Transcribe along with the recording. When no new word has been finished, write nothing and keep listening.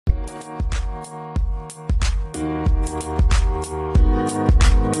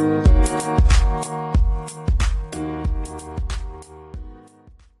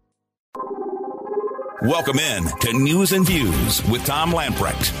Welcome in to News and Views with Tom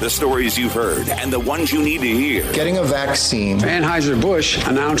Lamprecht. The stories you've heard and the ones you need to hear. Getting a vaccine. Anheuser-Busch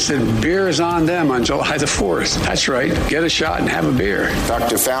announced that beer is on them on July the 4th. That's right. Get a shot and have a beer.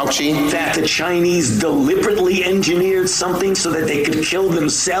 Dr. Fauci. That the Chinese deliberately engineered something so that they could kill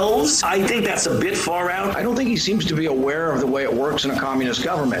themselves? I think that's a bit far out. I don't think he seems to be aware of the way it works in a communist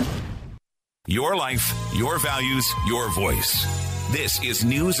government. Your life, your values, your voice. This is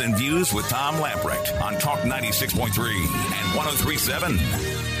News and Views with Tom Lamprecht on Talk 96.3 and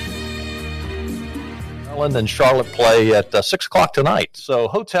 103.7. Maryland and Charlotte play at 6 o'clock tonight. So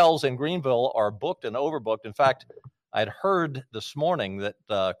hotels in Greenville are booked and overbooked. In fact, I'd heard this morning that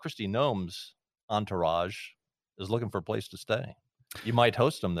Kristi Noem's entourage is looking for a place to stay. You might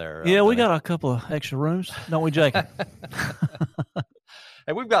host them there. Yeah, we got a couple of extra rooms, don't we, Jake?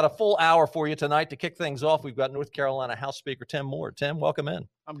 And we've got a full hour for you tonight to kick things off. We've got North Carolina House Speaker Tim Moore. Tim, welcome in.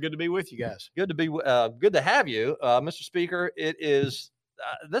 I'm good to be with you guys. Good to have you, Mr. Speaker. It is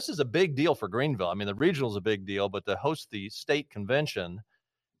this is a big deal for Greenville. I mean, the regional is a big deal, but to host the state convention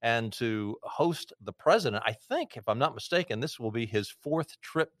and to host the president, I think, if I'm not mistaken, this will be his fourth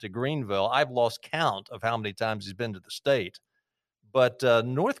trip to Greenville. I've lost count of how many times he's been to the state, but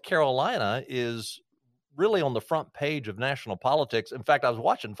North Carolina is really on the front page of national politics. In fact, I was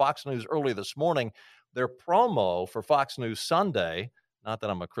watching Fox News early this morning. Their promo for Fox News Sunday, not that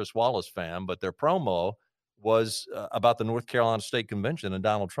I'm a Chris Wallace fan, but their promo was about the North Carolina State Convention and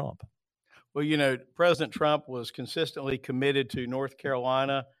Donald Trump. Well, you know, President Trump was consistently committed to North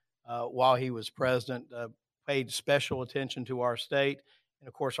Carolina while he was president, paid special attention to our state. And,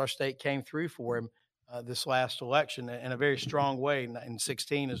 of course, our state came through for him this last election in a very strong way in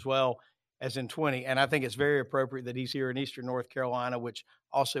 16 as well as in 20. And I think it's very appropriate that he's here in Eastern North Carolina, which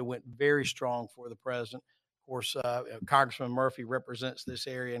also went very strong for the president. Of course, Congressman Murphy represents this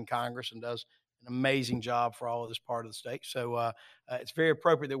area in Congress and does an amazing job for all of this part of the state. So it's very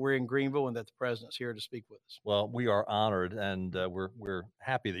appropriate that we're in Greenville and that the president's here to speak with us. Well, we are honored, and we're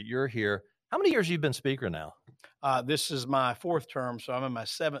happy that you're here. How many years have you been speaker now? This is my fourth term, so I'm in my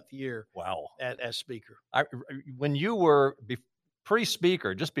seventh year. Wow. As speaker. When you were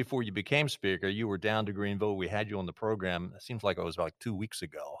pre-speaker, just before you became speaker, you were down to Greenville. We had you on the program. It seems like it was like 2 weeks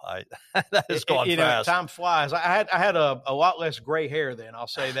ago. That has gone fast. Time flies. I had a lot less gray hair then. I'll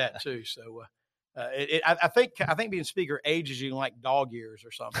say that too. So I think being speaker ages you like dog years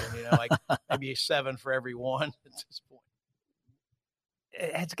or something. You know, like maybe 7 for every one at this point.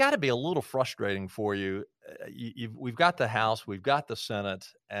 It's got to be a little frustrating for you. We've got the House, we've got the Senate,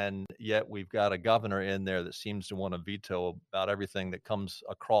 and yet we've got a governor in there that seems to want to veto about everything that comes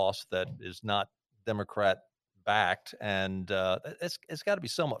across that is not Democrat-backed. And it's got to be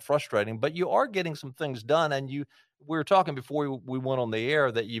somewhat frustrating. But you are getting some things done. And we were talking before we went on the air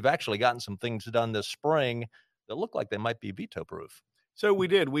that you've actually gotten some things done this spring that look like they might be veto-proof. So we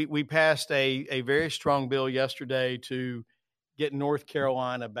did. We passed a very strong bill yesterday to get North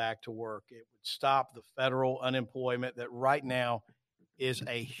Carolina back to work. It would stop the federal unemployment that right now is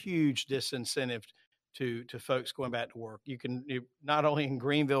a huge disincentive to folks going back to work. You not only in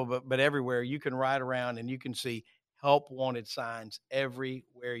Greenville, but everywhere, you can ride around and you can see help wanted signs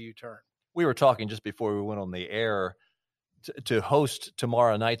everywhere you turn. We were talking just before we went on the air to host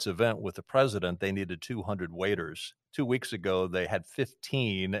tomorrow night's event with the president. They needed 200 waiters. 2 weeks ago, they had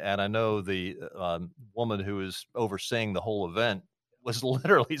 15, and I know the woman who is overseeing the whole event was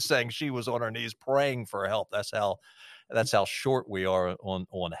literally saying she was on her knees praying for help. That's how short we are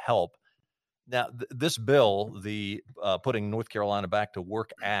on help. Now, this bill, the Putting North Carolina Back to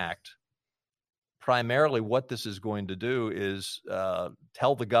Work Act, primarily what this is going to do is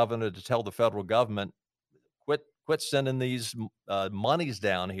tell the governor to tell the federal government, quit sending these monies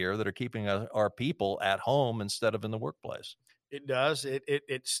down here that are keeping our people at home instead of in the workplace. It does.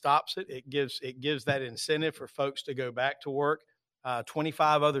 It stops it. It gives that incentive for folks to go back to work.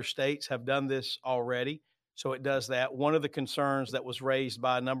 25 other states have done this already, so it does that. One of the concerns that was raised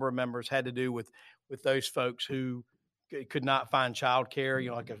by a number of members had to do with those folks who could not find childcare. You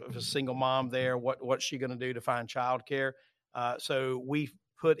know, like if a single mom there, what's she going to do to find childcare? So we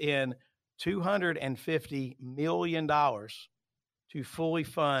put in $250 million to fully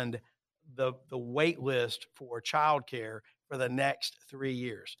fund the wait list for childcare for the next 3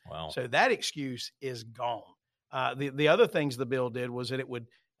 years. Wow. So that excuse is gone. The other things the bill did was that it would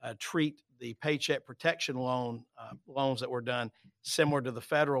treat the Paycheck Protection loans that were done similar to the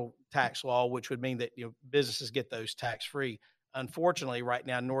federal tax law, which would mean that businesses get those tax-free. Unfortunately, right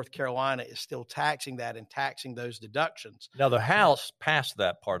now, North Carolina is still taxing that and taxing those deductions. Now the House passed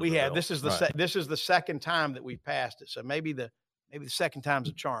that part of the bill. This is this is the second time that we've passed it. So maybe the second time's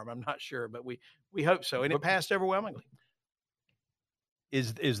a charm. I'm not sure, but we hope so. And it passed overwhelmingly.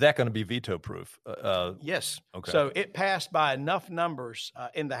 Is that going to be veto proof? Yes. Okay. So it passed by enough numbers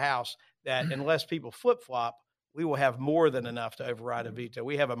in the House that unless people flip flop, we will have more than enough to override a veto.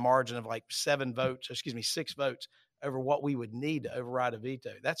 We have a margin of like 6 votes over what we would need to override a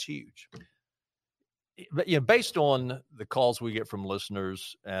veto. That's huge. But based on the calls we get from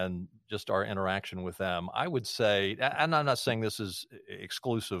listeners and just our interaction with them, I would say, and I'm not saying this is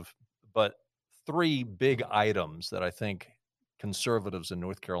exclusive, but 3 big items that I think conservatives in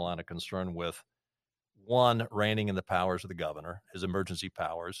North Carolina are concerned with. 1, reining in the powers of the governor, his emergency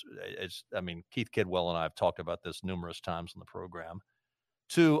powers. Keith Kidwell and I have talked about this numerous times on the program.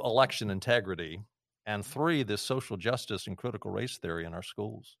 2, election integrity. And 3, this social justice and critical race theory in our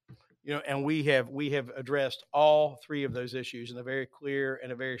schools. And we have addressed all 3 of those issues in a very clear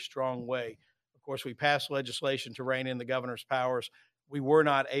and a very strong way. Of course, we passed legislation to rein in the governor's powers. We were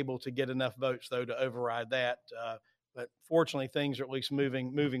not able to get enough votes, though, to override that. But fortunately, things are at least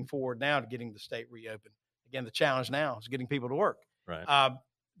moving forward now to getting the state reopened. Again, the challenge now is getting people to work. Right.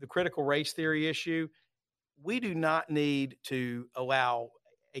 The critical race theory issue, we do not need to allow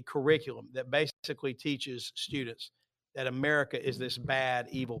a curriculum that basically teaches students that America is this bad,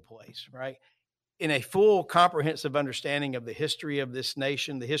 evil place, right? In a full, comprehensive understanding of the history of this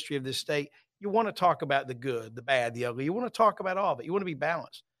nation, the history of this state, you want to talk about the good, the bad, the ugly. You want to talk about all of it. You want to be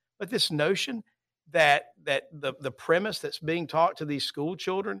balanced. But this notion that the premise that's being taught to these school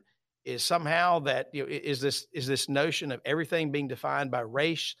children is somehow that is this notion of everything being defined by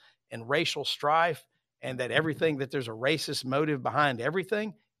race and racial strife, and that there's a racist motive behind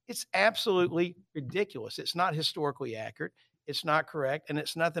everything. It's absolutely ridiculous. It's not historically accurate. It's not correct. And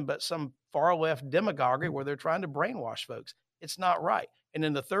it's nothing but some far left demagoguery where they're trying to brainwash folks. It's not right. And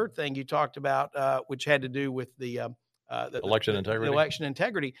then the third thing you talked about, which had to do with the election integrity. The election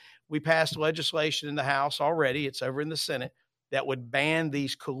integrity. We passed legislation in the House already. It's over in the Senate that would ban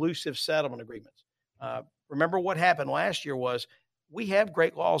these collusive settlement agreements. Remember what happened last year was we have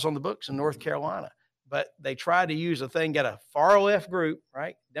great laws on the books in North Carolina, but they tried to use a thing, get a far left group,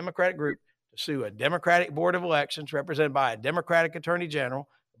 right, Democratic group, to sue a Democratic Board of Elections represented by a Democratic Attorney General,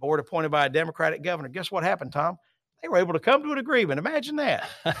 a board appointed by a Democratic governor. Guess what happened, Tom? They were able to come to an agreement. Imagine that.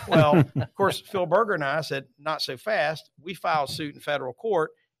 Well, of course, Phil Berger and I said, not so fast. We filed suit in federal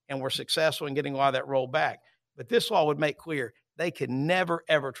court and were successful in getting a lot of that rolled back. But this law would make clear they could never,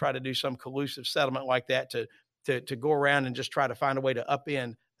 ever try to do some collusive settlement like that to go around and just try to find a way to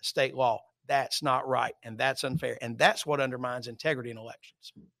upend a state law. That's not right, and that's unfair, and that's what undermines integrity in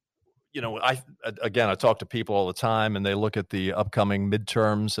elections. I talk to people all the time, and they look at the upcoming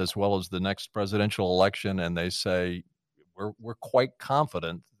midterms as well as the next presidential election, and they say we're quite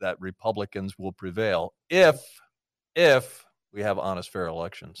confident that Republicans will prevail if we have honest, fair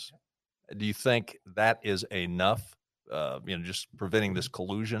elections. Do you think that is enough? Just preventing this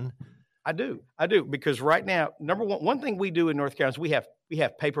collusion. I do, because right now, number one thing we do in North Carolina is we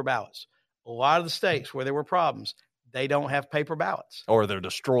have paper ballots. A lot of the states where there were problems, they don't have paper ballots, or they're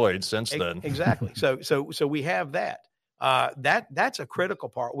destroyed since then. Exactly. So we have that. That's a critical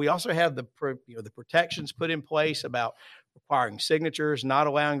part. We also have the protections put in place about requiring signatures, not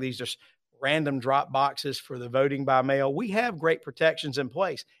allowing these just random drop boxes for the voting by mail. We have great protections in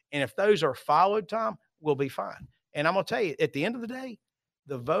place, and if those are followed, Tom, we'll be fine. And I'm going to tell you, at the end of the day,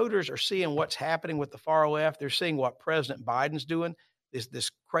 the voters are seeing what's happening with the far left. They're seeing what President Biden's doing. This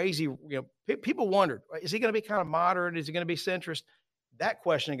crazy, people wondered, is he going to be kind of moderate? Is he going to be centrist? That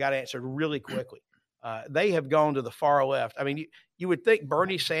question got answered really quickly. They have gone to the far left. I mean, you would think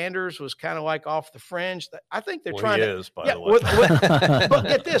Bernie Sanders was kind of like off the fringe. I think they're trying to. By the way. But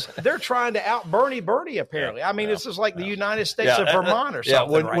get this, they're trying to out Bernie apparently. I mean, this is like the United States of Vermont or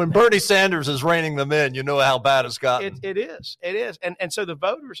something. When Bernie Sanders is reining them in, you know how bad it's gotten. It is. And so the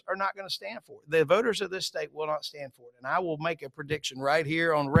voters are not going to stand for it. The voters of this state will not stand for it. And I will make a prediction right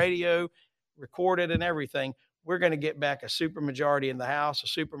here on radio, recorded and everything. We're going to get back a supermajority in the House, a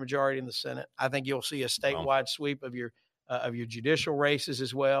supermajority in the Senate. I think you'll see a statewide sweep of your judicial races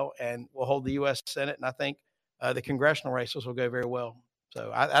as well, and we'll hold the U.S. Senate. And I think the congressional races will go very well.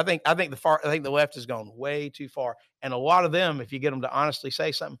 So I think the left has gone way too far, and a lot of them, if you get them to honestly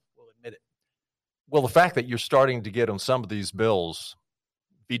say something, will admit it. Well, the fact that you're starting to get on some of these bills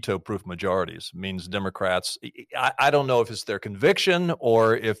veto-proof majorities means Democrats. I don't know if it's their conviction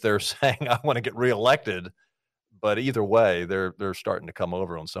or if they're saying I want to get reelected. But either way, they're starting to come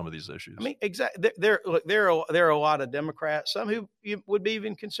over on some of these issues. I mean, exactly. There are a lot of Democrats, some who would be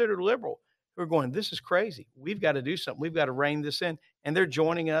even considered liberal, who are going, this is crazy. We've got to do something. We've got to rein this in. And they're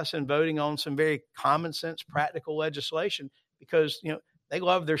joining us and voting on some very common sense, practical legislation because, they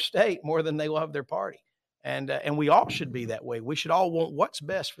love their state more than they love their party. And we all should be that way. We should all want what's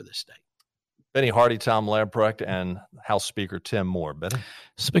best for this state. Benny Hardy, Tom Lamprecht, and House Speaker Tim Moore. Benny?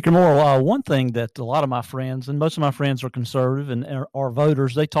 Speaker Moore, one thing that a lot of my friends, and most of my friends are conservative and are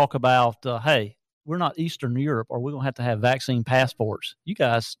voters, they talk about, hey, we're not Eastern Europe, or we're going to have vaccine passports. You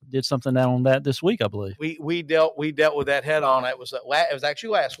guys did something on that this week, I believe. We dealt with that head on. It was actually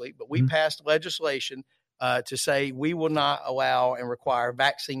last week, but we passed legislation to say we will not allow and require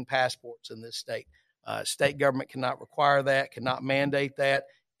vaccine passports in this state. State government cannot require that, cannot mandate that.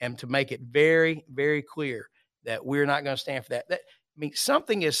 And to make it very, very clear that we're not going to stand for that.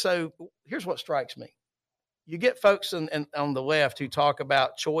 Something is so. Here's what strikes me: you get folks on the left who talk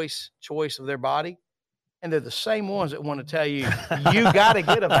about choice of their body, and they're the same ones that want to tell you you got to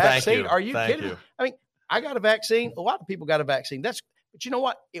get a vaccine. Are you kidding me? I mean, I got a vaccine. A lot of people got a vaccine. But you know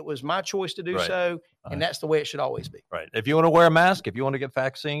what? It was my choice to do so, and that's the way it should always be. Right. If you want to wear a mask, if you want to get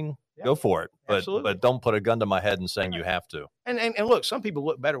vaccine, go for it. But don't put a gun to my head and saying you have to. And look, some people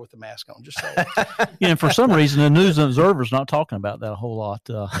look better with the mask on. Just saying. And for some reason, the News and Observer's not talking about that a whole lot.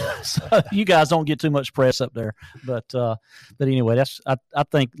 So you guys don't get too much press up there. But anyway, I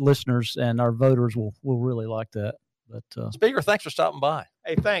think listeners and our voters will really like that. But Speaker, thanks for stopping by.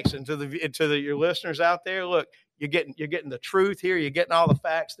 Hey, thanks, and to your listeners out there, look, you're getting the truth here. You're getting all the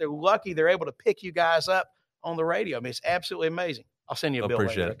facts. They're lucky they're able to pick you guys up on the radio. I mean, it's absolutely amazing. I'll send you a bill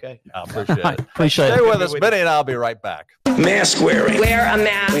later, okay? I appreciate it. Appreciate it. Stay with us, Benny, and I'll be right back. Mask wearing. Wear a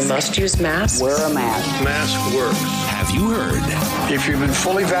mask. We must use masks. Wear a mask. Mask works. Have you heard? If you've been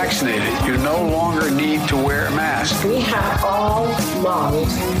fully vaccinated, you no longer need to wear a mask. We have all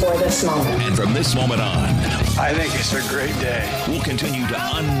longed for this moment. And from this moment on, I think it's a great day. we'll continue to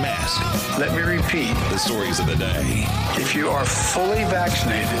unmask Let me repeat. the stories of the day. If you are fully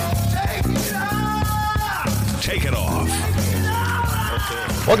vaccinated, Take it off.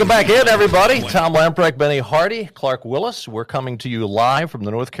 Welcome back in, everybody. Tom Lamprecht, Benny Hardy, Clark Willis. We're coming to you live from the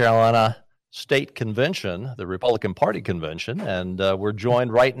North Carolina State Convention, the Republican Party Convention, and we're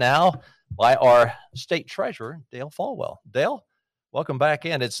joined right now by our state treasurer, Dale Folwell. Dale, welcome back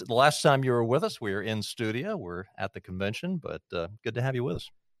in. It's the last time you were with us. We were in studio. We're at the convention, but good to have you with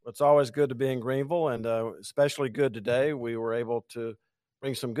us. It's always good to be in Greenville, and especially good today. We were able to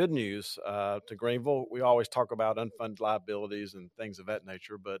bring some good news to Greenville. We always talk about unfunded liabilities and things of that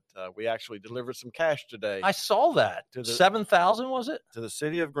nature, but we actually delivered some cash today. I saw that. 7,000, was it? To the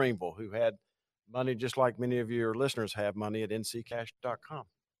city of Greenville, who had money just like many of your listeners have money at nccash.com.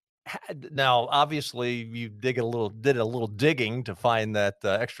 Now, obviously, you did a little digging to find that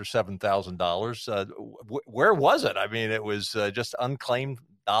extra $7,000. Where was it? I mean, it was just unclaimed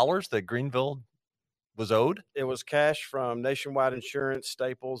dollars that Greenville was owed? It was cash from Nationwide Insurance,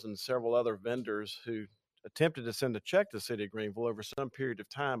 Staples, and several other vendors who attempted to send a check to the city of Greenville over some period of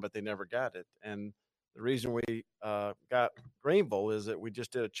time, but they never got it. And the reason we got Greenville is that we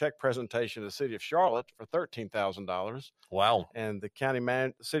just did a check presentation to the city of Charlotte for $13,000. Wow. And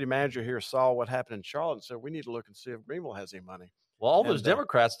the city manager here saw what happened in Charlotte and said, we need to look and see if Greenville has any money. Well, all those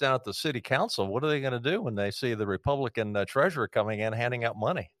Democrats down at the city council, what are they going to do when they see the Republican treasurer coming in handing out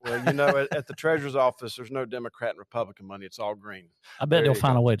money? Well, at the treasurer's office, there's no Democrat and Republican money. It's all green. I bet they'll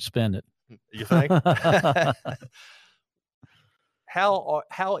find a way to spend it. You think?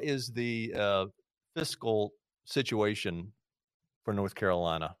 How is the fiscal situation for North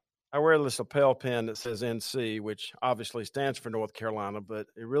Carolina? I wear this lapel pin that says NC, which obviously stands for North Carolina, but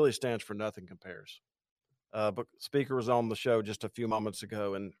it really stands for Nothing Compares. But Speaker was on the show just a few moments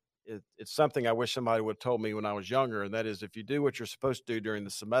ago, and it's something I wish somebody would have told me when I was younger, and that is if you do what you're supposed to do during the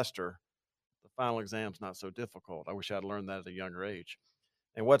semester, the final exam's not so difficult. I wish I'd learned that at a younger age.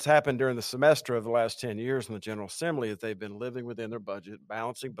 And what's happened during the semester of the last 10 years in the General Assembly is they've been living within their budget,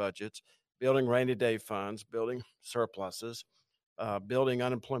 balancing budgets, building rainy day funds, building surpluses, building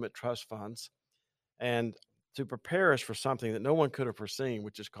unemployment trust funds, and to prepare us for something that no one could have foreseen,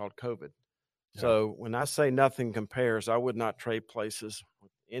 which is called COVID. Yeah. So when I say nothing compares, I would not trade places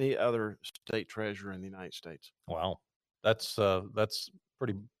with any other state treasurer in the United States. Wow. That's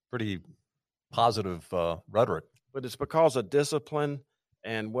pretty positive rhetoric. But it's because of discipline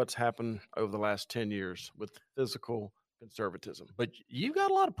and what's happened over the last 10 years with physical conservatism. But you got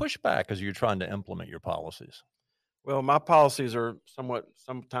a lot of pushback as you're trying to implement your policies. Well, my policies are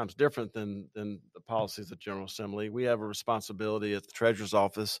sometimes different than the policies of the General Assembly. We have a responsibility at the Treasurer's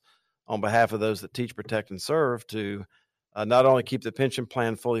Office on behalf of those that teach, protect, and serve to not only keep the pension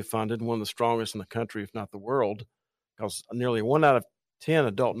plan fully funded, one of the strongest in the country, if not the world, because nearly 1 out of 10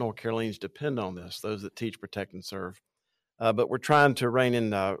 adult North Carolinians depend on this, those that teach, protect, and serve. But we're trying to rein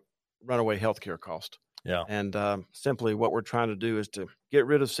in runaway healthcare cost. Yeah. And simply what we're trying to do is to get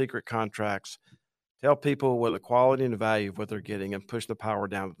rid of secret contracts, tell people what the quality and the value of what they're getting, and push the power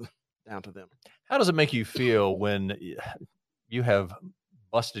down to them. How does it make you feel when you have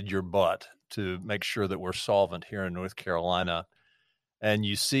busted your butt to make sure that we're solvent here in North Carolina, and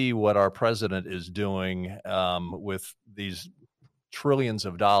you see what our president is doing with these trillions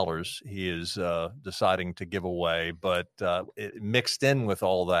of dollars he is deciding to give away, but mixed in with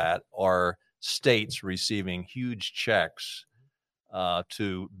all that are states receiving huge checks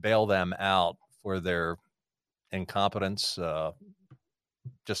to bail them out for their incompetence,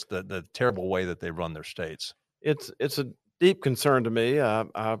 just the terrible way that they run their states. It's a deep concern to me.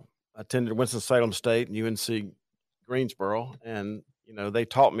 I attended Winston-Salem State and UNC Greensboro, and they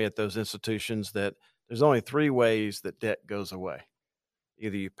taught me at those institutions that there's only 3 ways that debt goes away.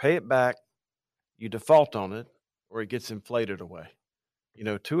 Either you pay it back, you default on it, or it gets inflated away.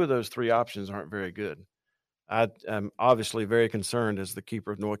 2 of those 3 options aren't very good. I am obviously very concerned as the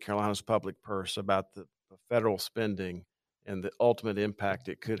keeper of North Carolina's public purse about the federal spending and the ultimate impact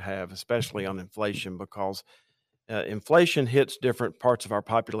it could have, especially on inflation, because inflation hits different parts of our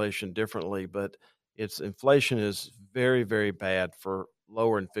population differently, but inflation is very, very bad for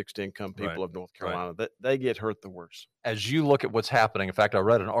lower and fixed income people of North Carolina. That they get hurt the worst. As you look at what's happening, in fact, I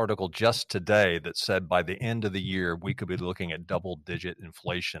read an article just today that said by the end of the year, we could be looking at double-digit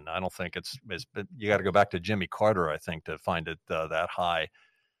inflation. I don't think you got to go back to Jimmy Carter, I think, to find it that high.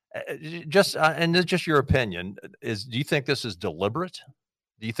 Just your opinion do you think this is deliberate?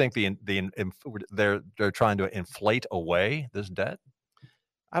 Do you think they're trying to inflate away this debt?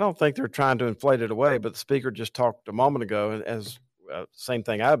 I don't think they're trying to inflate it away, but the speaker just talked a moment ago, as same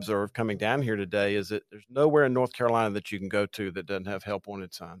thing I observed coming down here today, is that there's nowhere in North Carolina that you can go to that doesn't have help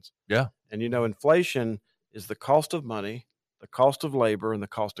wanted signs. Yeah. And inflation is the cost of money, the cost of labor, and the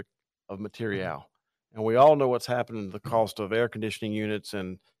cost of material. And we all know what's happening to the cost of air conditioning units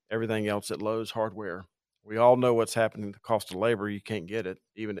and everything else at Lowe's Hardware. We all know what's happening to the cost of labor. You can't get it,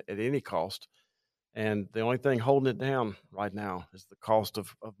 even at any cost. And the only thing holding it down right now is the cost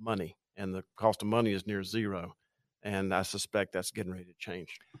of money. And the cost of money is near zero. And I suspect that's getting ready to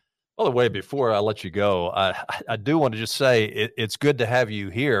change. Well, the way before I let you go, I do want to just say it's good to have you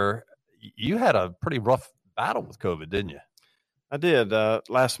here. You had a pretty rough battle with COVID, didn't you? I did.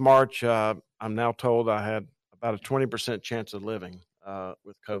 Last March, I'm now told I had about a 20% chance of living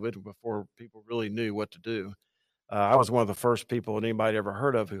with COVID before people really knew what to do. I was one of the first people that anybody ever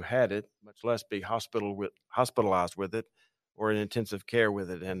heard of who had it, much less be hospitalized with it or in intensive care with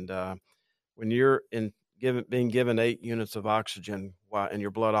it. And when you're being given 8 units of oxygen and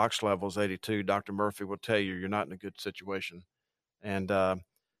your blood ox level is 82, Dr. Murphy will tell you you're not in a good situation. And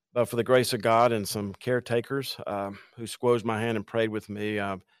but for the grace of God and some caretakers who squozed my hand and prayed with me,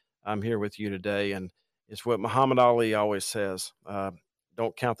 I'm here with you today. And it's what Muhammad Ali always says,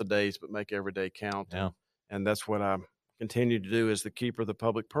 don't count the days, but make every day count. Yeah. And that's what I continue to do as the keeper of the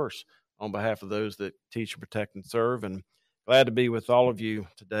public purse on behalf of those that teach, protect, and serve. And glad to be with all of you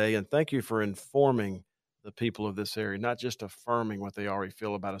today. And thank you for informing the people of this area, not just affirming what they already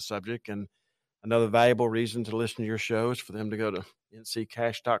feel about a subject. And another valuable reason to listen to your show is for them to go to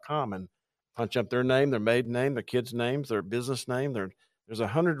nccash.com and punch up their name, their maiden name, their kids' names, their business name. There's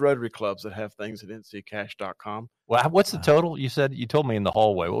 100 Rotary clubs that have things at nccash.com. Well, what's the total? You told me in the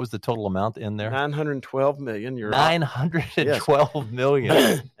hallway. What was the total amount in there? $912 million. $912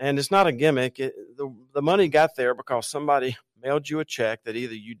 million. And it's not a gimmick. The money got there because somebody mailed you a check that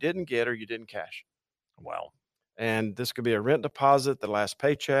either you didn't get or you didn't cash. Wow. And this could be a rent deposit, the last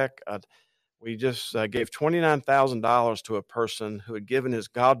paycheck. We just gave $29,000 to a person who had given his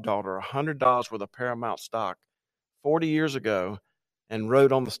goddaughter $100 worth of Paramount stock 40 years ago and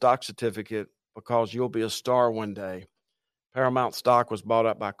wrote on the stock certificate, because you'll be a star one day. Paramount stock was bought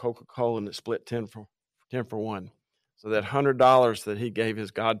up by Coca-Cola and it split 10 for 1. So that $100 that he gave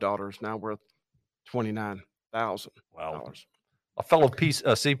his goddaughter is now worth $29,000. Wow. A fellow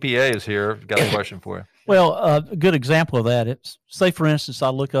CPA is here. Got a question for you. Well, a good example of that. It's, say, for instance, I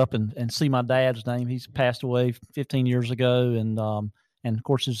look up and see my dad's name. He's passed away 15 years ago, and of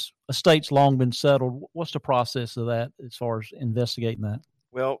course his estate's long been settled. What's the process of that as far as investigating that?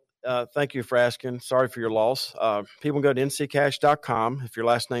 Well, thank you for asking. Sorry for your loss. People go to nccash.com. If your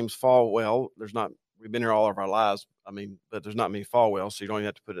last name's Falwell, we've been here all of our lives. But there's not many Falwells, so you don't even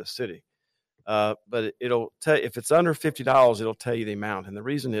have to put a city. But it'll tell if it's under $50, it'll tell you the amount. And the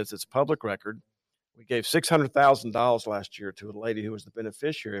reason is it's public record. We gave $600,000 last year to a lady who was the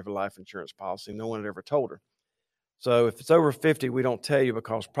beneficiary of a life insurance policy. No one had ever told her. So if it's over 50, we don't tell you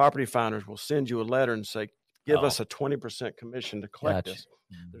because property finders will send you a letter and say, give us a 20% commission to collect this.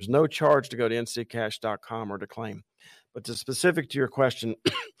 There's no charge to go to nccash.com or to claim. But to specific to your question,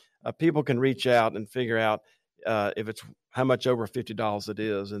 people can reach out and figure out if it's how much over $50 it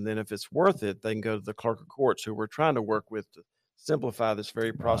is. And then if it's worth it, they can go to the clerk of courts, who we're trying to work with to simplify this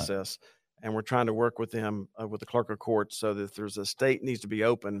very process. And we're trying to work with them, with the clerk of courts, so that if there's a estate needs to be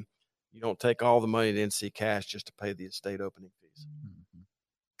open, you don't take all the money to NC Cash just to pay the estate opening fees.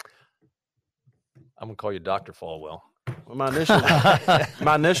 I'm going to call you Dr. Falwell. Well, my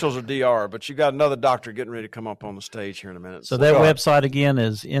initials are DR, but you got another doctor getting ready to come up on the stage here in a minute. So that website again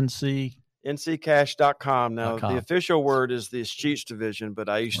is nccash.com. Now, the official word is the Escheats Division, but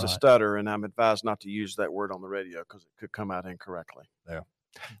I used to stutter, and I'm advised not to use that word on the radio because it could come out incorrectly. There.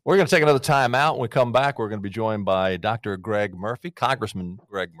 We're going to take another time out. When we come back, we're going to be joined by Dr. Greg Murphy, Congressman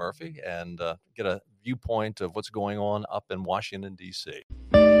Greg Murphy, and get a viewpoint of what's going on up in Washington, D.C.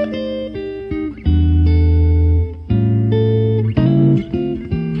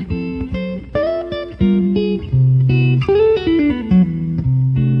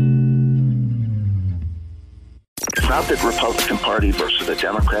 Not the Republican Party versus the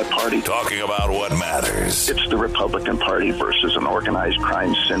Democrat Party. Talking about what matters. It's the Republican Party versus an organized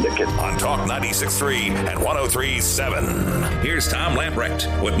crime syndicate. On Talk 96.3 and 103.7. Here's Tom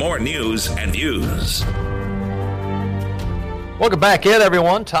Lamprecht with more news and views. Welcome back in,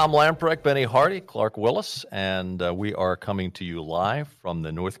 everyone. Tom Lamprecht, Benny Hardy, Clark Willis, and we are coming to you live from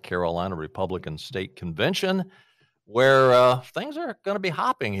the North Carolina Republican State Convention, where things are going to be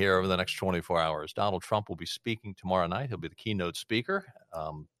hopping here over the next 24 hours. Donald Trump will be speaking tomorrow night. He'll be the keynote speaker.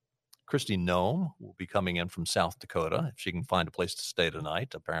 Kristi Noem will be coming in from South Dakota, if she can find a place to stay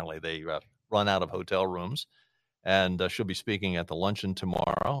tonight. Apparently, they run out of hotel rooms. And she'll be speaking at the luncheon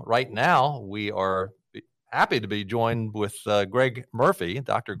tomorrow. Right now, we are happy to be joined with Greg Murphy,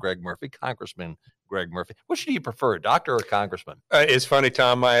 Dr. Greg Murphy, Congressman Greg Murphy. Which do you prefer, doctor or congressman? It's funny,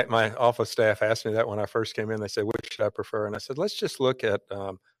 Tom. My office staff asked me that when I first came in. They said, which should I prefer? And I said, let's just look at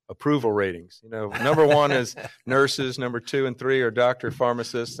approval ratings. You know, number one is nurses, number 2 and 3 are doctor,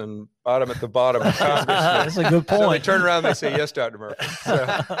 pharmacists, and bottom at the bottom is congressmen. That's a good point. So they turn around and they say, yes, Dr. Murphy. So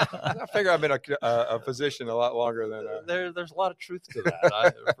I figure I've been a physician a lot longer than There's a lot of truth to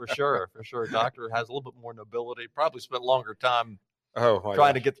that, for sure. For sure. Doctor has a little bit more nobility, probably spent longer time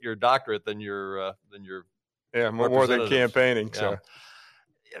trying to get your doctorate than your more than campaigning. Yeah. So,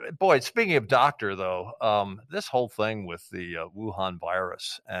 boy, speaking of doctor, though, this whole thing with the Wuhan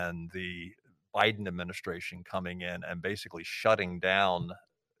virus and the Biden administration coming in and basically shutting down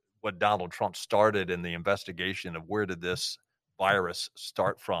what Donald Trump started in the investigation of where did this virus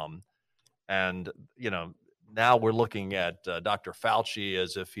start from, and now we're looking at Dr. Fauci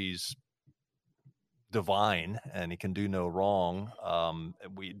as if he's divine and he can do no wrong.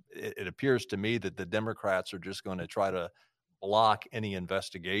 It appears to me that the Democrats are just going to try to block any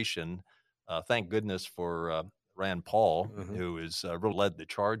investigation. Thank goodness for Rand Paul, who has really led the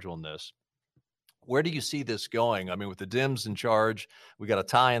charge on this. Where do you see this going? I mean, with the Dems in charge, we got a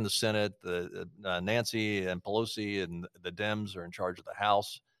tie in the Senate. Nancy and Pelosi and the Dems are in charge of the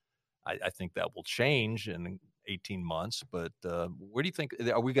House. I think that will change in 18 months, but where do you think,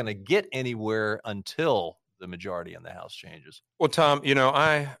 are we going to get anywhere until the majority in the House changes? Well, Tom,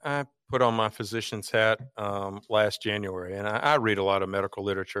 I put on my physician's hat last January, and I read a lot of medical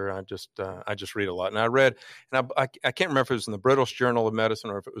literature. I just read a lot, and I read, and I can't remember if it was in the British Journal of Medicine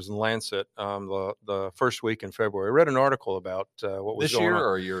or if it was in Lancet the first week in February. I read an article about what was going on. This year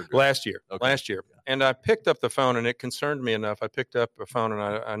or a year ago? Last year. Okay. Last year. Yeah. And I picked up the phone, and it concerned me enough. I picked up a phone, and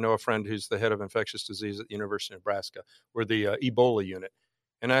I know a friend who's the head of infectious disease at the University of Nebraska. We're the Ebola unit.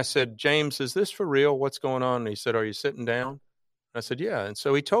 And I said, James, is this for real? What's going on? And he said, are you sitting down? And I said, yeah. And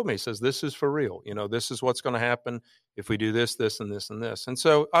so he told me, he says, this is for real. This is what's going to happen if we do this, this, and this, and this. And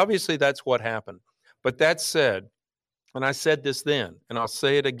so obviously that's what happened. But that said, and I said this then, and I'll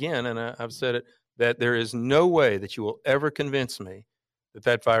say it again, and I've said it, that there is no way that you will ever convince me that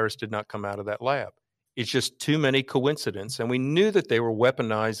that virus did not come out of that lab. It's just too many coincidences. And we knew that they were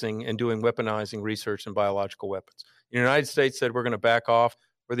weaponizing and doing weaponizing research in biological weapons. The United States said we're going to back off.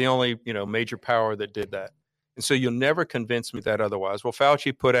 We're the only, major power that did that. And so you'll never convince me that otherwise. Well,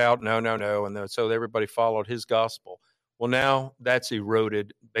 Fauci put out, no. And so everybody followed his gospel. Well, now that's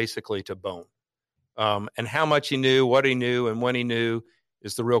eroded basically to bone. And how much he knew, what he knew, and when he knew,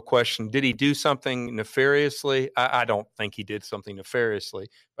 is the real question. Did he do something nefariously? I don't think he did something nefariously,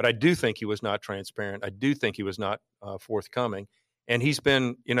 but I do think he was not transparent. I do think he was not forthcoming. And he's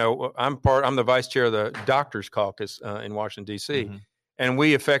been, I'm the vice chair of the Doctors Caucus in Washington, D.C., and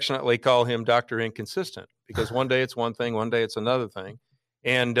we affectionately call him Dr. Inconsistent because one day it's one thing, one day it's another thing.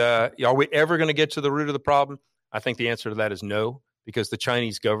 And are we ever going to get to the root of the problem? I think the answer to that is no, because the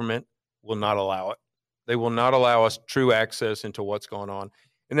Chinese government will not allow it. They will not allow us true access into what's going on.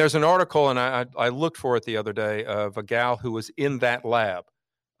 And there's an article, and I looked for it the other day, of a gal who was in that lab.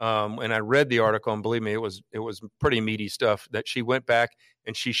 And I read the article, and believe me, it was pretty meaty stuff that she went back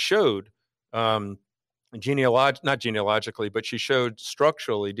and she showed not genealogically, but she showed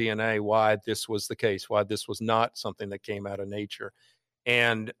structurally DNA why this was the case, why this was not something that came out of nature.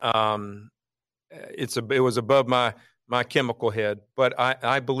 And it was above my chemical head, but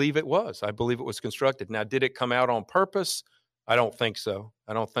I believe it was. I believe it was constructed. Now, did it come out on purpose? I don't think so.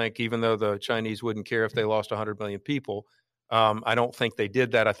 I don't think, even though the Chinese wouldn't care if they lost 100 million people, I don't think they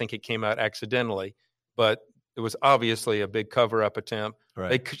did that. I think it came out accidentally, but it was obviously a big cover-up attempt.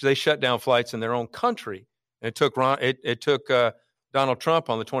 Right. They shut down flights in their own country. And it took Donald Trump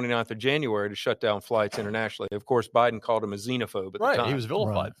on the 29th of January to shut down flights internationally. Of course, Biden called him a xenophobe at the time. He was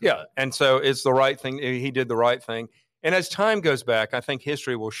vilified. Right. Yeah, and so it's the right thing. He did the right thing. And as time goes back, I think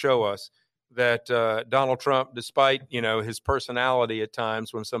history will show us that Donald Trump, despite his personality at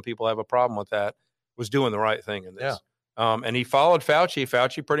times when some people have a problem with that, was doing the right thing in this. Yeah. And he followed Fauci.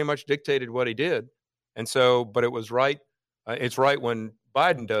 Fauci pretty much dictated what he did. And so, but it was right. It's right when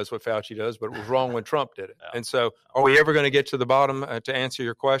Biden does what Fauci does, but it was wrong when Trump did it. Yeah. And so are we ever going to get to the bottom to answer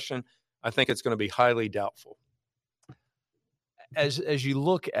your question? I think it's going to be highly doubtful. As you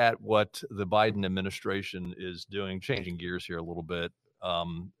look at what the Biden administration is doing, changing gears here a little bit,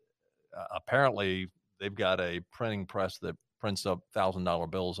 apparently they've got a printing press that prints up $1,000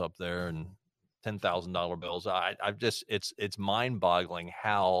 bills up there and $10,000 bills. It's mind-boggling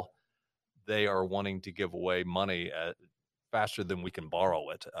how they are wanting to give away money faster than we can borrow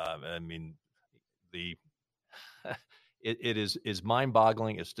it. I mean, it is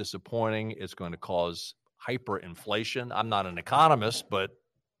mind-boggling. It's disappointing. It's going to cause hyperinflation. I'm not an economist, but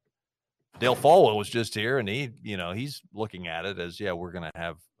Dale Folwell was just here, and he's looking at it as, we're going to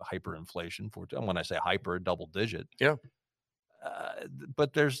have hyperinflation when I say hyper, double digit. Yeah.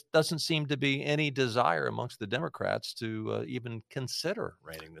 But doesn't seem to be any desire amongst the Democrats to even consider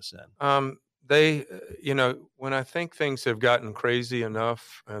reining this in. They, when I think things have gotten crazy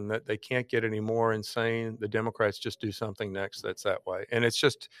enough and that they can't get any more insane, the Democrats just do something next that's that way. And it's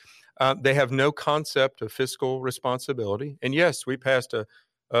just, they have no concept of fiscal responsibility. And yes, we passed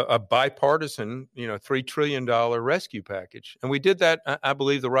a bipartisan, $3 trillion rescue package. And we did that, I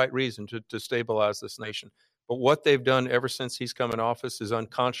believe, the right reason to stabilize this nation. But what they've done ever since he's come in office is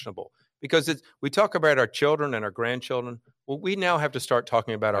unconscionable. Because we talk about our children and our grandchildren. Well, we now have to start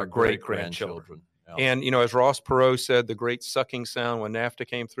talking about our great-grandchildren. Yeah. And, as Ross Perot said, the great sucking sound when NAFTA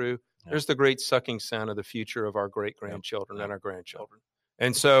came through, there's the great sucking sound of the future of our great-grandchildren and our grandchildren.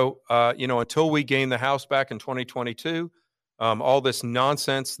 And so, until we gain the House back in 2022, all this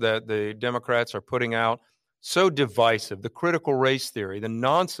nonsense that the Democrats are putting out, so divisive, the critical race theory, the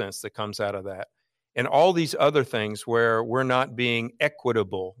nonsense that comes out of that, and all these other things where we're not being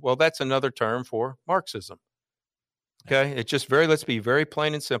equitable. Well, that's another term for Marxism. Okay, it's just let's be very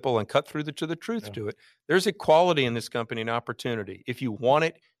plain and simple and cut through to the truth to it. There's equality in this company and opportunity. If you want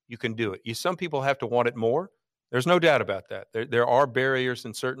it, you can do it. Some people have to want it more. There's no doubt about that. There are barriers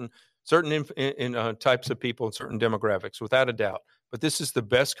in certain types of people and certain demographics, without a doubt. But this is the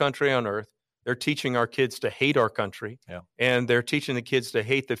best country on earth. They're teaching our kids to hate our country, and they're teaching the kids to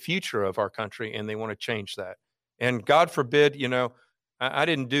hate the future of our country, and they want to change that. And God forbid, I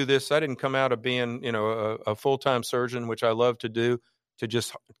didn't do this. I didn't come out of being, a full-time surgeon, which I love to do, to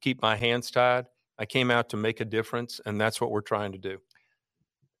just keep my hands tied. I came out to make a difference, and that's what we're trying to do.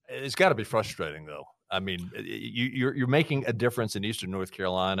 It's got to be frustrating, though. I mean, you're making a difference in Eastern North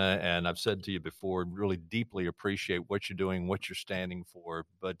Carolina, and I've said to you before, really deeply appreciate what you're doing, what you're standing for.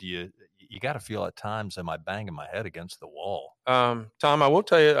 But you got to feel at times, am I banging my head against the wall? Tom, I will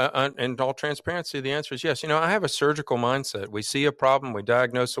tell you, in all transparency, the answer is yes. I have a surgical mindset. We see a problem, we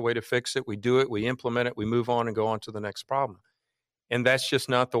diagnose a way to fix it, we do it, we implement it, we move on and go on to the next problem. And that's just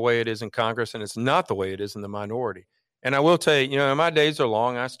not the way it is in Congress, and it's not the way it is in the minority. And I will tell you, my days are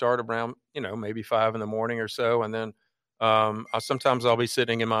long. I start around, maybe 5 in the morning or so. And then sometimes I'll be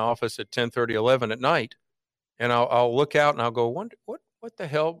sitting in my office at 10:30, 11 at night. And I'll look out and I'll go, what the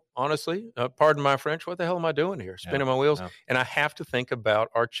hell, honestly, pardon my French, what the hell am I doing here? Spinning my wheels. And I have to think about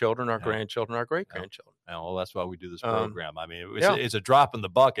our children, our grandchildren, our great-grandchildren. Well, that's why we do this program. I mean, it's a drop in the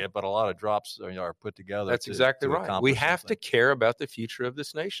bucket, but a lot of drops are put together. That's exactly right. We have to care about the future of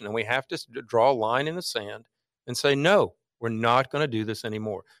this nation, and we have to draw a line in the sand and say, no, we're not going to do this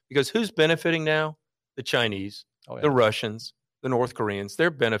anymore. Because who's benefiting now? The Chinese, the Russians, the North Koreans. They're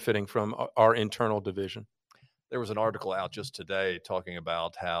benefiting from our internal division. There was an article out just today talking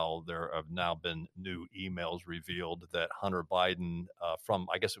about how there have now been new emails revealed that Hunter Biden,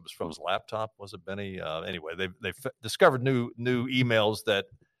 I guess it was from his laptop, was it, Benny? Anyway, they've discovered new emails that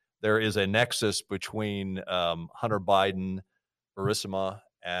there is a nexus between Hunter Biden, Burisma,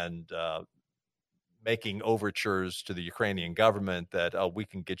 and making overtures to the Ukrainian government that we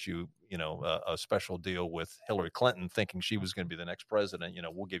can get you, a special deal with Hillary Clinton, thinking she was going to be the next president.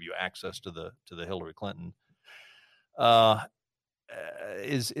 We'll give you access to the Hillary Clinton.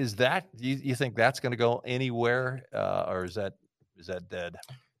 Is that you think that's going to go anywhere, or is that dead?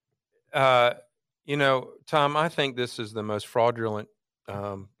 Tom, I think this is the most fraudulent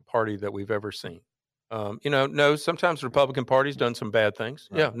party that we've ever seen. No, sometimes the Republican Party's done some bad things.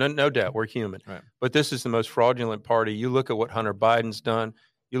 Right. Yeah, no doubt. We're human. Right. But this is the most fraudulent party. You look at what Hunter Biden's done.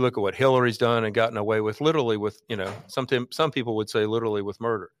 You look at what Hillary's done and gotten away with, literally with, some people would say literally with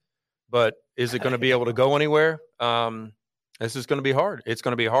murder. But is it going to be able to go anywhere? This is going to be hard. It's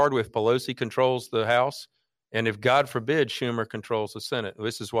going to be hard if Pelosi controls the House, and if, God forbid, Schumer controls the Senate.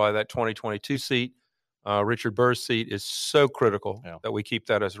 This is why that 2022 seat, Richard Burr's seat, is so critical that we keep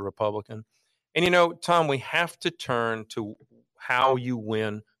that as a Republican. And, Tom, we have to turn to how you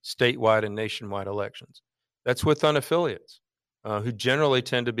win statewide and nationwide elections. That's with unaffiliates, who generally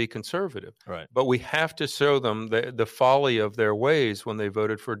tend to be conservative. Right. But we have to show them the folly of their ways when they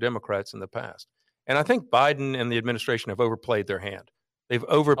voted for Democrats in the past. And I think Biden and the administration have overplayed their hand. They've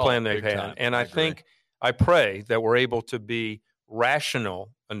overplayed their hand. Time. And I pray that we're able to be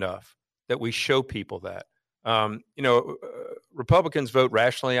rational enough that we show people that. Republicans vote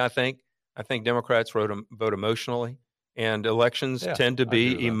rationally, I think. I think Democrats vote emotionally. And elections tend to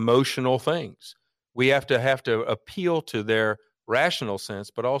be emotional things. We have to appeal to their rational sense,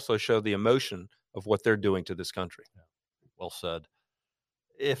 but also show the emotion of what they're doing to this country. Yeah. Well said.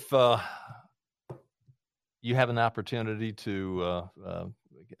 If you have an opportunity to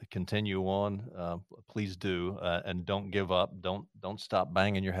continue on, please do, and don't give up. Don't stop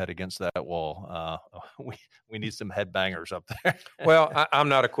banging your head against that wall. We need some head bangers up there. Well, I'm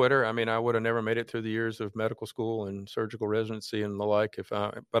not a quitter. I mean, I would have never made it through the years of medical school and surgical residency and the like.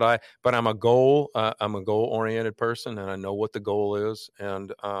 But I'm a goal-oriented person, and I know what the goal is.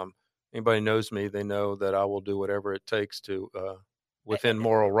 And anybody knows me, they know that I will do whatever it takes to, within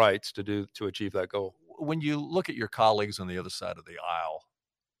moral rights, to achieve that goal. When you look at your colleagues on the other side of the aisle,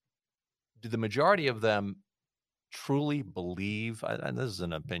 do the majority of them truly believe, and this is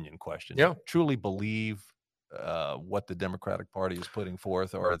an opinion question, truly believe what the Democratic Party is putting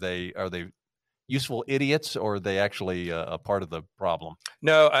forth, or are they useful idiots, or are they actually a part of the problem?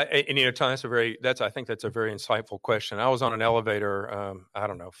 No, Tom, I think that's a very insightful question. I was on an elevator,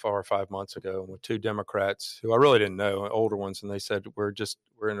 4 or 5 months ago with two Democrats who I really didn't know, older ones, and they said, we're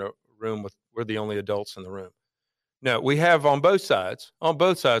in a room we're the only adults in the room. No, we have on both sides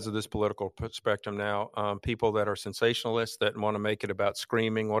of this political spectrum now, people that are sensationalists, that want to make it about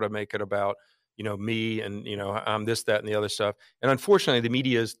screaming, want to make it about, me and, I'm this, that, and the other stuff. And unfortunately,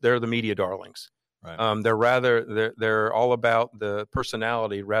 they're the media darlings. Right. They're all about the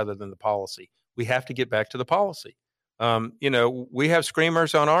personality rather than the policy. We have to get back to the policy. We have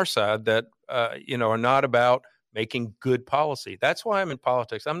screamers on our side that, are not about making good policy. That's why I'm in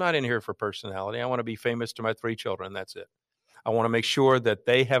politics. I'm not in here for personality. I want to be famous to my 3 children. That's it. I want to make sure that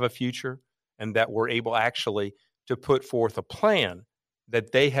they have a future and that we're able actually to put forth a plan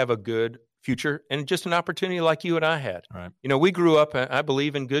that they have a good future and just an opportunity like you and I had. Right. We grew up, I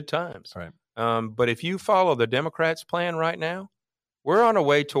believe, in good times. Right. But if you follow the Democrats' plan right now, we're on our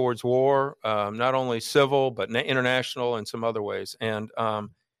way towards war, not only civil, but international in some other ways. And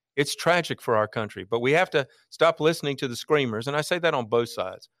it's tragic for our country, but we have to stop listening to the screamers. And I say that on both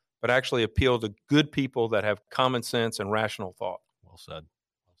sides, but actually appeal to good people that have common sense and rational thought. Well said.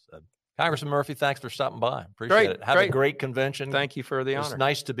 Well said. Congressman Murphy, thanks for stopping by. Appreciate it. Have a great convention. Thank you for the honor. It's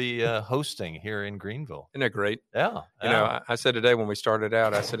nice to be hosting here in Greenville. Isn't that great? Yeah. I said today when we started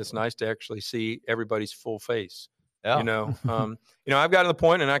out, I said, it's nice to actually see everybody's full face. Yeah. I've gotten to the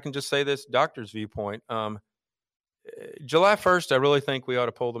point, and I can just say this doctor's viewpoint. July 1st, I really think we ought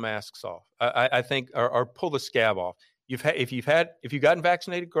to pull the masks off. I think, or pull the scab off. If you've gotten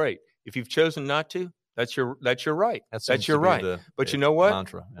vaccinated, great. If you've chosen not to, that's your right. That's your right. But you know what?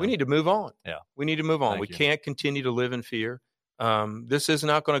 Mantra. Yeah. We need to move on. Yeah. We need to move on. We can't continue to live in fear. This is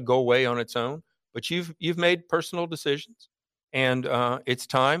not going to go away on its own. but you've made personal decisions, and it's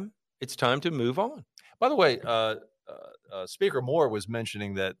time to move on. By the way, Speaker Moore was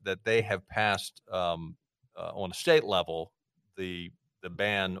mentioning that they have passed on a state level the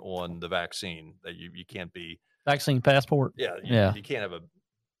ban on the vaccine, that you can't be vaccine passport. You can't have a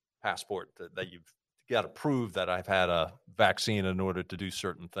passport that you've got to prove that I've had a vaccine in order to do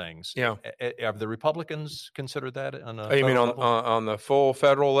certain things. Yeah. Have the Republicans considered that on a you mean level? on the full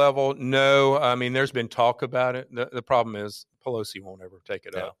federal level? No. I mean, there's been talk about it. The problem is Pelosi won't ever take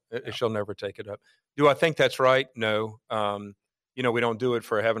it up. She'll never take it up. Do I think that's right? No. We don't do it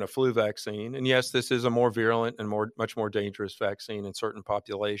for having a flu vaccine. And yes, this is a more virulent and much more dangerous vaccine in certain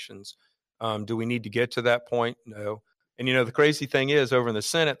populations. Do we need to get to that point? No. And, the crazy thing is, over in the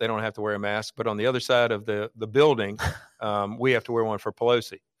Senate, they don't have to wear a mask. But on the other side of the building, we have to wear one for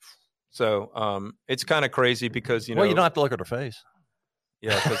Pelosi. So it's kind of crazy because, Well, you don't have to look at her face.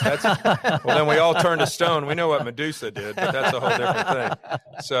 Yeah, because that's well. Then we all turn to stone. We know what Medusa did, but that's a whole different thing.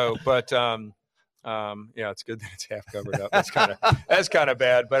 So, but it's good that it's half covered up. That's kind of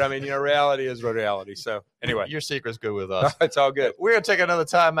bad. But I mean, reality is reality. So anyway, your secret's good with us. It's all good. We're gonna take another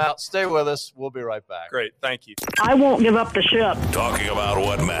time out. Stay with us. We'll be right back. Great, thank you. I won't give up the ship. Talking about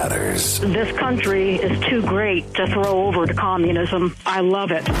what matters. This country is too great to throw over to communism. I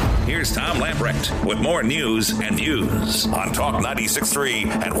love it. Here's Tom Lamprecht with more news and views on Talk 96.3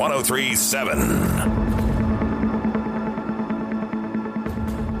 and 103.7.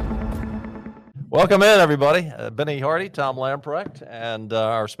 Welcome in, everybody. Benny Hardy, Tom Lamprecht, and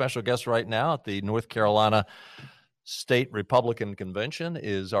our special guest right now at the North Carolina State Republican Convention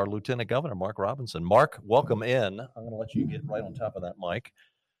is our Lieutenant Governor, Mark Robinson. Mark, welcome in. I'm going to let you get right on top of that mic.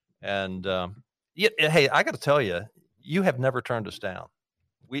 And, hey, I got to tell you, you have never turned us down.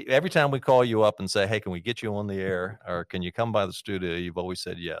 Every time we call you up and say, hey, can we get you on the air, or can you come by the studio, you've always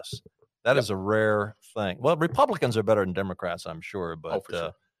said yes. That is a rare thing. Well, Republicans are better than Democrats, I'm sure, but for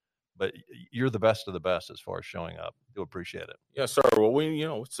sure. But you're the best of the best as far as showing up. Do appreciate it. Yes, sir.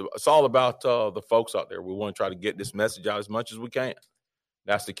 Well, it's all about the folks out there. We want to try to get this message out as much as we can.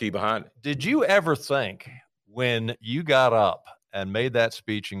 That's the key behind it. Did you ever think when you got up and made that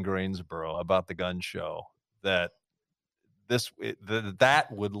speech in Greensboro about the gun show that that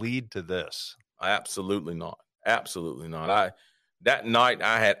would lead to this? Absolutely not. Absolutely not. That night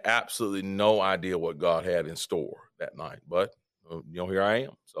I had absolutely no idea what God had in store that night. But here I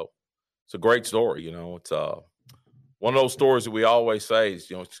am. So it's a great story. It's one of those stories that we always say is,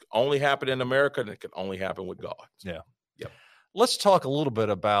 it's only happened in America and it can only happen with God. Yeah. Yep. Let's talk a little bit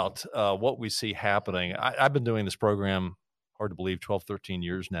about what we see happening. I've been doing this program, hard to believe, 12, 13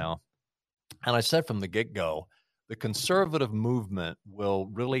 years now. And I said from the get-go, the conservative movement will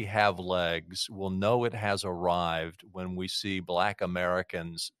really have legs. We'll know it has arrived when we see Black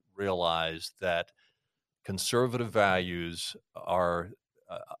Americans realize that conservative values are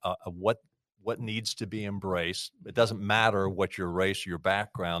what needs to be embraced. It doesn't matter what your race, your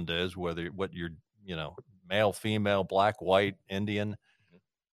background is, whether what you're, male, female, black, white, Indian.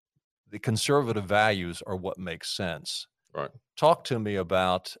 The conservative values are what makes sense. Right. Talk to me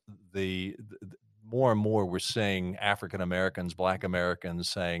about the more and more we're seeing African Americans, Black Americans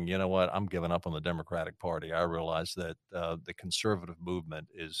saying, you know what, I'm giving up on the Democratic Party. I realize that the conservative movement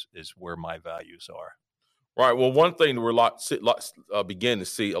is where my values are. Right. Well, one thing that we're begin to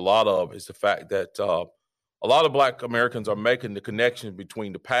see a lot of is the fact that a lot of Black Americans are making the connection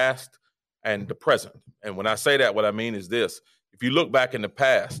between the past and the present. And when I say that, what I mean is this. If you look back in the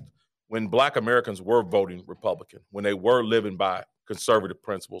past, when Black Americans were voting Republican, when they were living by conservative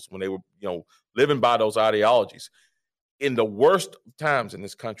principles, when they were, living by those ideologies, in the worst times in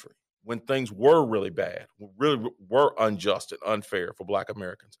this country, when things were really bad, really were unjust and unfair for Black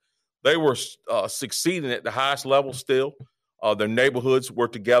Americans, they were succeeding at the highest level still. Their neighborhoods were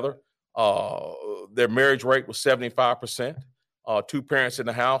together. Their marriage rate was 75%. 2 parents in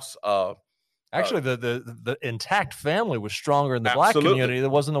the house. Actually, the intact family was stronger in the Black community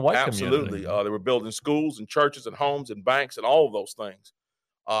than it was in the white community. They were building schools and churches and homes and banks and all of those things.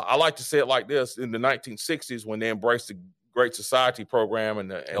 I like to say it like this. In the 1960s, when they embraced the Great Society program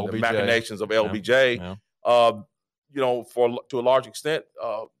and the machinations of LBJ, to a large extent,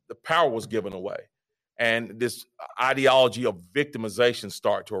 the power was given away. And this ideology of victimization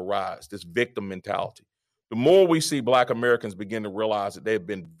started to arise, this victim mentality. The more we see Black Americans begin to realize that they've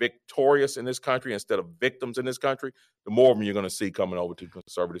been victorious in this country instead of victims in this country, the more of them you're going to see coming over to the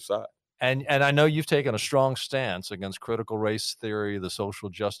conservative side. And I know you've taken a strong stance against critical race theory, the social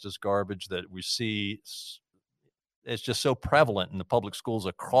justice garbage that we see. It's just so prevalent in the public schools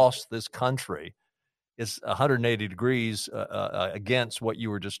across this country. it's 180 degrees against what you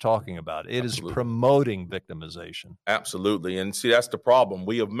were just talking about. It Absolutely. is promoting victimization. Absolutely. And see, that's the problem.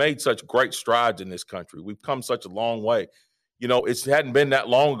 We have made such great strides in this country. We've come such a long way. You know, it hadn't been that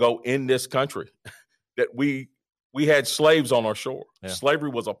long ago in this country that we had slaves on our shore. Yeah. Slavery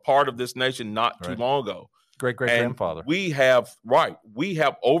was a part of this nation not too long ago. Great-great-grandfather. We have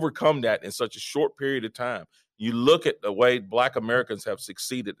overcome that in such a short period of time. You look at the way Black Americans have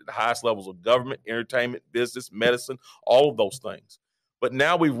succeeded at the highest levels of government, entertainment, business, medicine, all of those things. But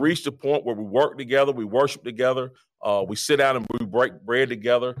now we've reached a point where we work together, we worship together, we sit down and we break bread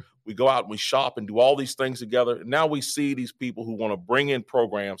together, we go out and we shop and do all these things together. And now we see these people who want to bring in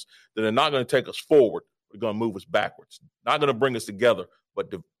programs that are not going to take us forward, they're going to move us backwards, not going to bring us together,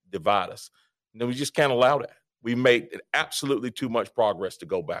 but divide us. And we just can't allow that. We made absolutely too much progress to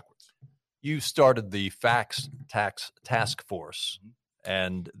go backwards. You started the Facts Task Force,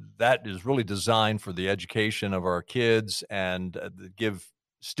 and that is really designed for the education of our kids and give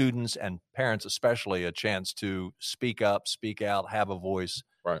students and parents especially a chance to speak up, speak out, have a voice.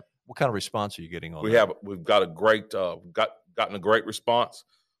 Right. What kind of response are you getting on that? We've got a great gotten a great response.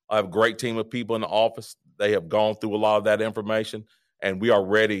 I have a great team of people in the office. They have gone through a lot of that information, and we are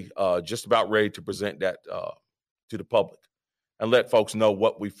ready, just about ready to present that to the public and let folks know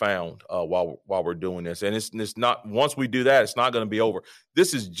what we found while we're doing this. And it's not, once we do that, it's not going to be over.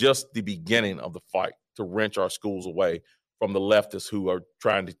 This is just the beginning of the fight to wrench our schools away from the leftists who are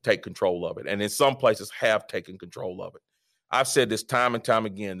trying to take control of it. And in some places have taken control of it. I've said this time and time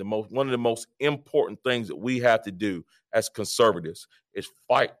again, one of the most important things that we have to do as conservatives is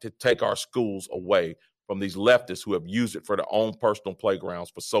fight to take our schools away from these leftists who have used it for their own personal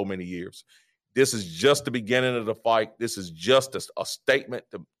playgrounds for so many years. This is just the beginning of the fight. This is just a statement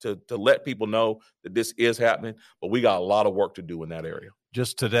to let people know that this is happening, but we got a lot of work to do in that area.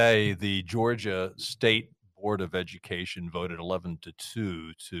 Just today, the Georgia State Board of Education voted 11-2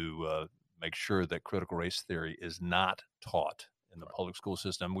 to make sure that critical race theory is not taught in the public school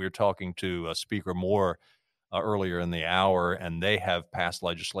system. We were talking to Speaker Moore earlier in the hour, and they have passed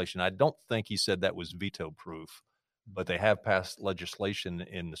legislation. I don't think he said that was veto-proof, but they have passed legislation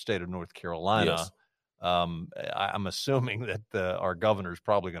in the state of North Carolina. Yes. I'm assuming that our governor is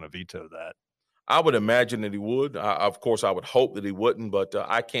probably going to veto that. I would imagine that he would. Of course, I would hope that he wouldn't, but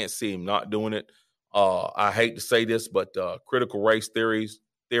I can't see him not doing it. I hate to say this, but critical race theory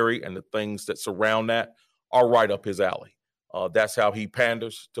and the things that surround that are right up his alley. That's how he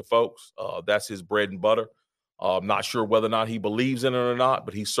panders to folks. That's his bread and butter. I'm not sure whether or not he believes in it or not,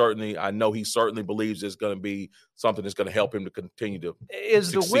 but I know he certainly believes it's going to be something that's going to help him to continue to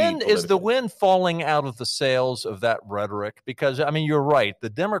succeed. Is the wind falling out of the sails of that rhetoric? Because, I mean, you're right.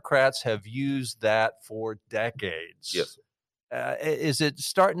 The Democrats have used that for decades. Yes. Is it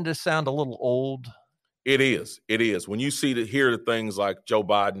starting to sound a little old? It is. It is. When you hear the things like Joe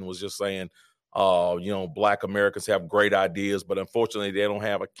Biden was just saying, Black Americans have great ideas, but unfortunately they don't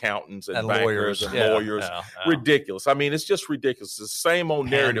have accountants and bankers and lawyers. Yeah. Ridiculous. I mean, it's just ridiculous. It's the same old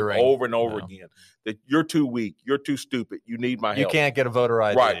narrative over and over again that you're too weak, you're too stupid, you need my help. You can't get a voter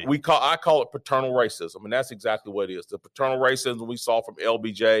ID. Right. I call it paternal racism, and that's exactly what it is. The paternal racism we saw from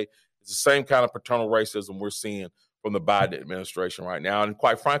LBJ is the same kind of paternal racism we're seeing from the Biden administration right now. And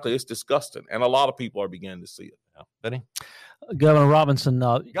quite frankly, it's disgusting. And a lot of people are beginning to see it now. Benny? Governor Robinson.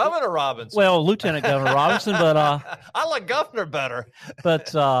 Governor Robinson. Well, Lieutenant Governor Robinson, but I like governor better.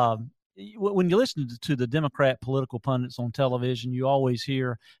 But when you listen to the Democrat political pundits on television, you always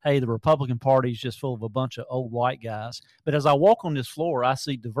hear, hey, the Republican Party is just full of a bunch of old white guys. But as I walk on this floor, I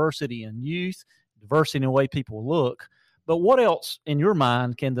see diversity in youth, diversity in the way people look. But what else, in your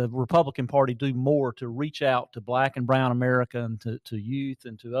mind, can the Republican Party do more to reach out to Black and brown America and to youth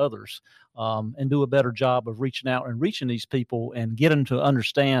and to others and do a better job of reaching out and reaching these people and get them to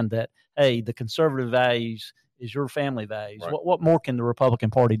understand that, hey, the conservative values is your family values? Right. What more can the Republican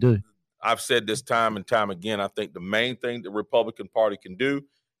Party do? I've said this time and time again. I think the main thing the Republican Party can do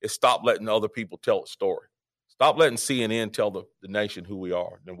is stop letting other people tell its story. Stop letting CNN tell the nation who we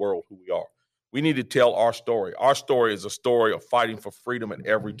are, the world who we are. We need to tell our story. Our story is a story of fighting for freedom at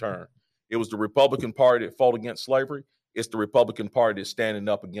every turn. It was the Republican Party that fought against slavery. It's the Republican Party that's standing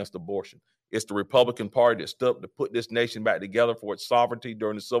up against abortion. It's the Republican Party that stood up to put this nation back together for its sovereignty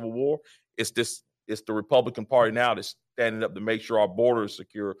during the Civil War. It's the Republican Party now that's standing up to make sure our border is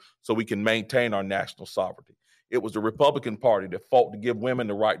secure so we can maintain our national sovereignty. It was the Republican Party that fought to give women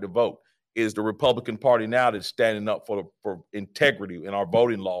the right to vote. It is the Republican Party now that's standing up for integrity in our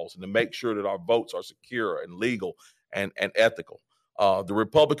voting laws and to make sure that our votes are secure and legal and ethical. The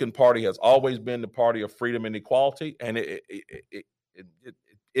Republican Party has always been the party of freedom and equality, and it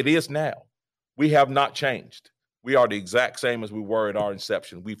is now. We have not changed. We are the exact same as we were at our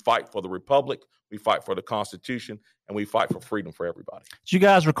inception. We fight for the republic, we fight for the Constitution, and we fight for freedom for everybody. Did you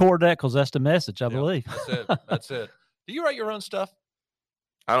guys record that? Because that's the message, I believe. That's it. That's it. Do you write your own stuff?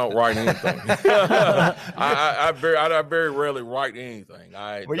 I don't write anything. I very rarely write anything.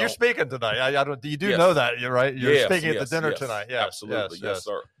 Well, you're speaking tonight. I don't. You do know that, you're right. You're speaking at the dinner tonight. Yes, absolutely. Yes,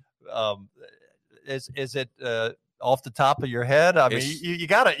 sir. Is it off the top of your head? I mean, you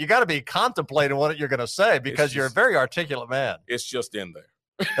gotta be contemplating what you're going to say because you're a very articulate man. It's just in there.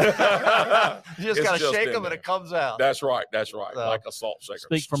 You just got to shake them and it comes out. That's right. Like a salt shaker.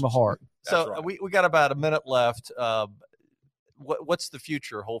 Speak from the heart. So we got about a minute left. What's the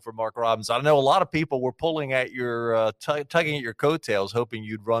future hold for Mark Robinson? I know a lot of people were pulling at your tugging at your coattails, hoping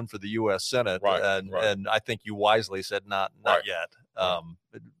you'd run for the U.S. Senate, and I think you wisely said not yet.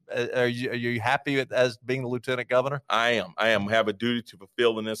 Are you happy as being the lieutenant governor? I am. Have a duty to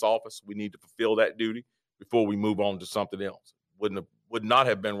fulfill in this office. We need to fulfill that duty before we move on to something else. Would not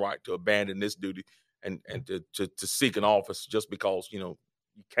have been right to abandon this duty and to seek an office just because you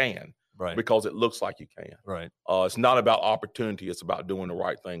can. Right. Because it looks like you can. Right. It's not about opportunity. It's about doing the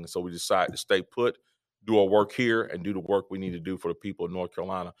right thing. So we decided to stay put, do our work here, and do the work we need to do for the people of North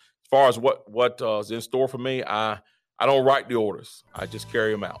Carolina. As far as what is in store for me, I don't write the orders. I just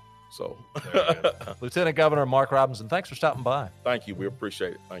carry them out. So, Lieutenant Governor Mark Robinson, thanks for stopping by. Thank you. We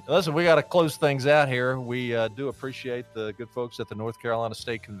appreciate it. Thank you. Listen, we got to close things out here. We do appreciate the good folks at the North Carolina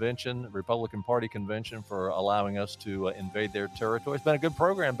State Convention, Republican Party Convention, for allowing us to invade their territory. It's been a good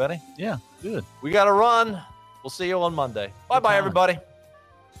program, Benny. Yeah, good. We got to run. We'll see you on Monday. Bye-bye, everybody.